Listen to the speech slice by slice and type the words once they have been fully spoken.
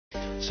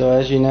So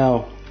as you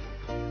know,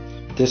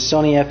 this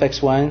Sony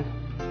FX-1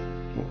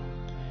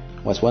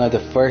 was one of the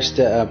first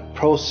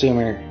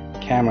prosumer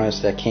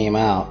cameras that came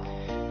out,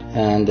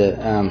 and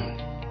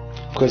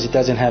of course it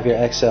doesn't have your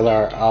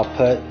XLR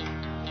output,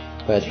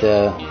 but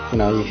you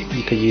know,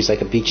 you could use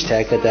like a beach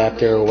tag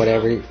adapter or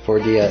whatever for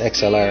the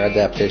XLR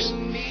adapters.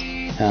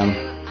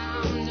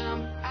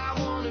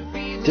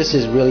 This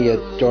is really a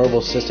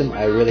durable system.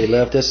 I really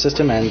love this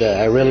system, and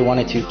I really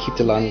wanted to keep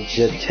the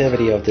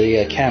longevity of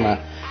the camera.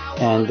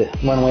 And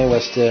one way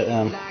was to,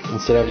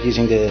 instead of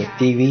using the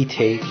DV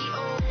tape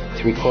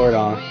to record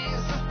on,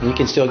 and you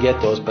can still get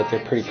those, but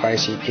they're pretty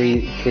pricey.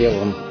 Three of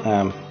them,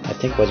 I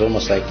think was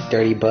almost like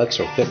 $30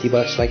 or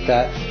 $50 like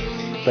that.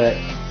 But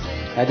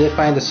I did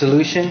find a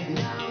solution,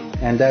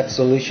 and that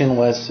solution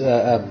was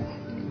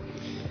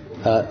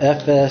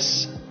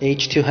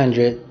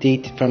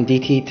FS-H200 from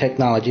DT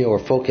Technology, or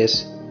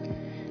Focus.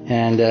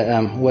 And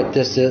what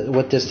this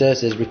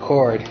does is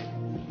record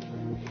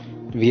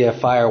via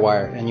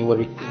firewire, and you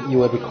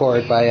would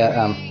record by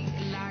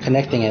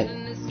connecting it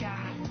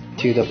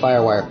to the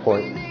firewire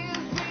port.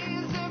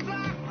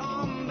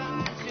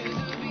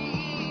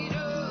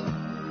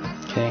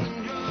 Okay,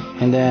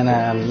 and then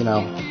you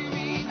know,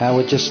 I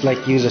would just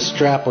like use a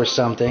strap or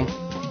something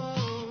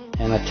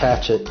and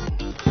attach it.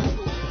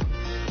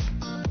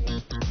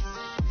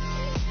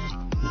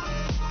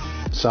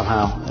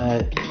 Somehow,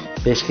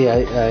 basically,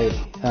 I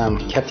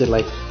kept it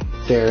like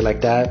there, like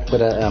that,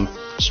 with a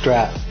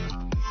strap.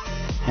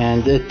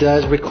 And it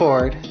does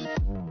record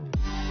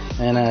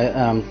in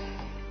a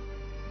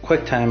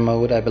QuickTime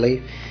mode, I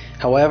believe.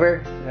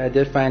 However, I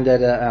did find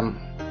that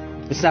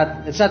it's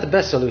not the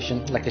best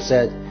solution. Like I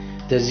said,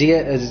 the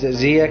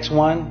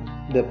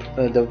ZX1, the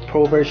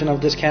Pro version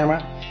of this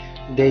camera,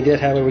 they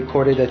did have a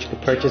recorder that you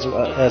could purchase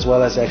as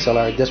well as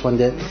XLR. This one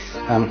did.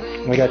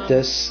 We got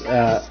this,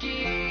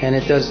 and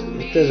it does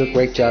a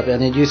great job,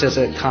 and it uses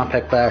a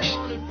compact flash.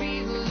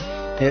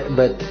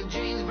 But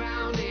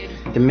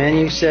the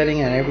menu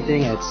setting and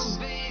everything,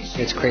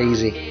 it's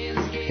crazy.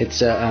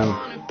 It's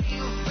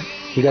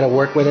you gotta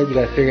work with it. You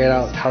gotta figure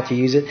out how to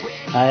use it.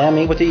 I am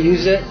able to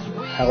use it.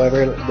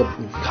 However, the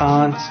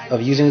cons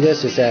of using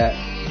this is that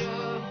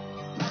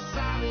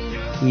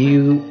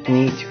you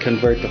need to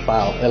convert the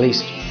file, at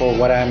least for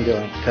what I'm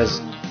doing,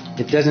 because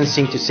it doesn't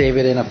seem to save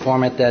it in a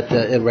format that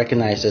it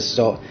recognizes.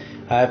 So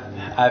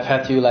I've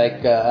had to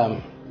like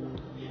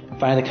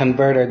find a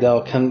converter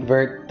that'll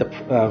convert the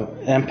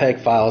MPEG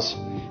files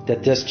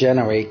that this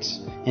generates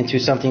into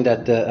something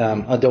that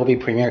the Adobe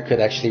Premiere could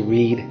actually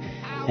read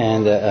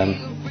and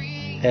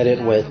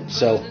edit with.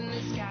 So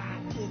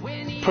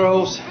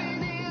pros,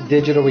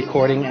 digital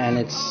recording, and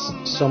it's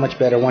so much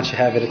better once you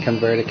have it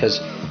converted, because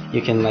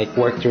you can like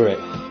work through it.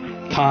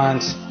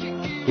 Cons,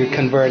 you're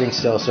converting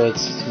still, so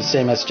it's the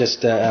same as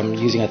just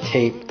using a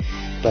tape,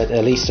 but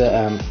at least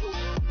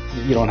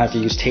you don't have to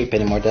use tape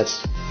anymore.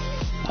 That's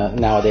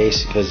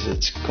nowadays, because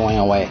it's going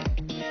away.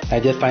 I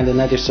did find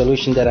another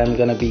solution that I'm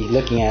going to be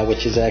looking at,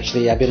 which is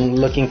actually, I've been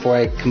looking for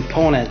a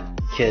component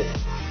kit,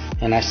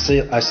 and I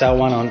saw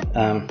one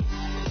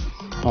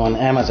on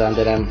Amazon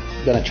that I'm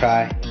going to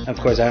try. Of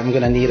course, I'm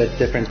going to need a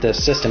different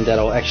system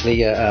that'll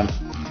actually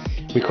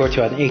record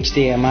to an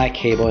HDMI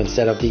cable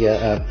instead of the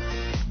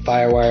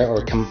firewire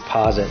or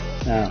composite,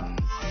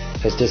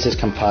 because this is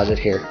composite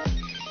here.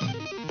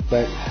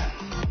 But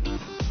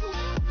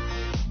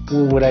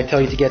would I tell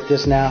you to get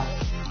this now?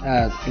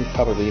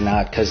 Probably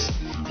not, because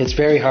it's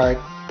very hard,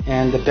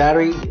 and the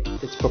battery,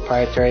 it's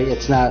proprietary.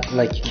 It's not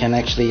like you can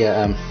actually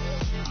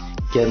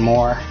get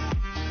more,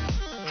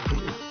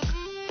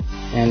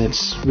 and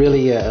it's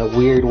really a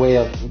weird way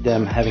of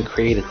them having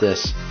created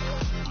this.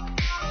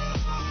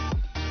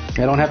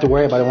 I don't have to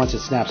worry about it once it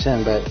snaps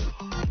in, but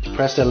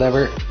press the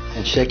lever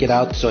and shake it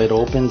out so it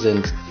opens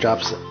and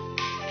drops it.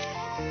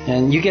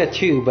 And you get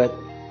two, but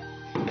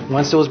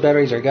once those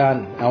batteries are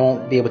gone, I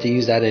won't be able to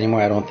use that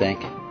anymore, I don't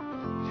think.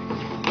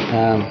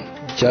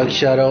 Jug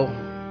shuttle,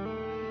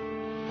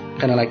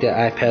 kind of like the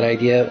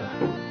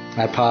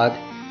iPod,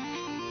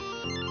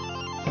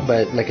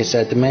 but like I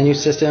said, the menu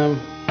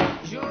system,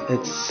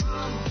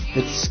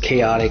 it's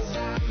chaotic.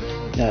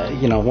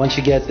 You know, once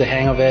you get the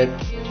hang of it,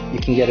 you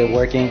can get it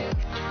working,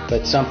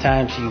 but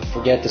sometimes you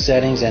forget the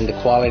settings, and the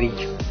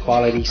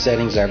quality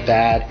settings are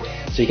bad,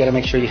 so you got to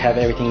make sure you have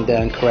everything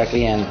done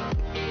correctly and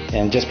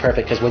just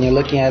perfect, because when you're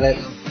looking at it,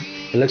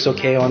 it looks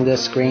okay on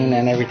this screen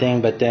and everything,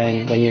 but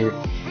then when you're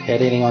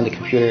editing on the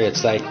computer,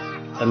 it's like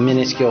a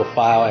minuscule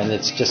file, and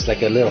it's just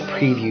like a little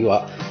preview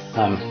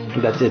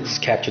that it's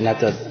captured,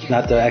 not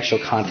the actual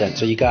content.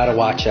 So you gotta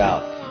watch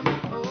out.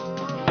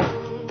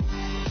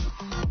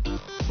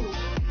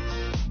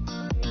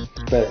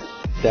 But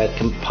that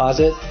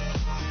composite,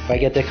 if I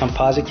get the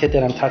composite kit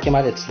that I'm talking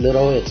about, it's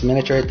little, it's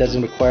miniature, it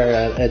doesn't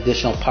require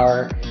additional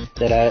power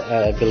that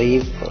I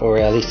believe, or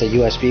at least a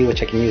USB,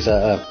 which I can use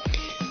a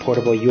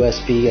portable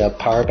USB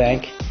power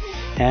bank.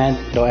 And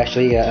it'll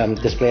actually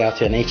display out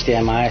to an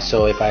HDMI,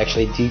 so if I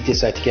actually do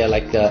decide to get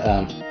like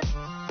the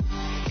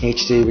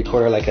HD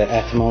recorder, like a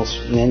Atomos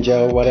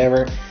Ninja or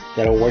whatever,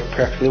 that'll work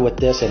perfectly with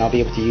this, and I'll be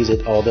able to use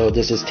it. Although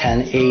this is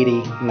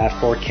 1080, not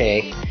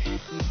 4K.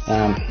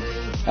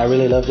 I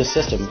really love this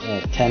system.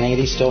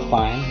 1080 is still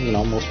fine. You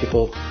know, most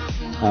people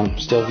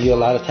still view a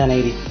lot of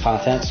 1080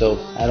 content, so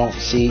I don't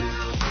see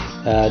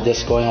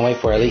this going away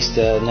for at least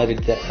another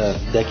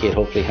decade,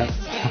 hopefully. Huh?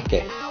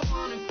 Okay.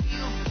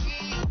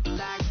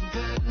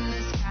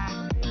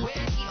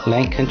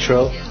 Link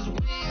control,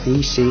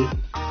 DC,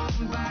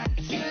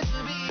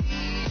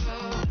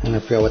 and I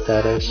forget what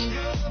that is.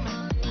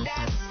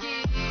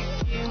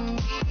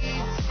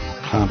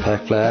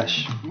 Compact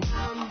flash.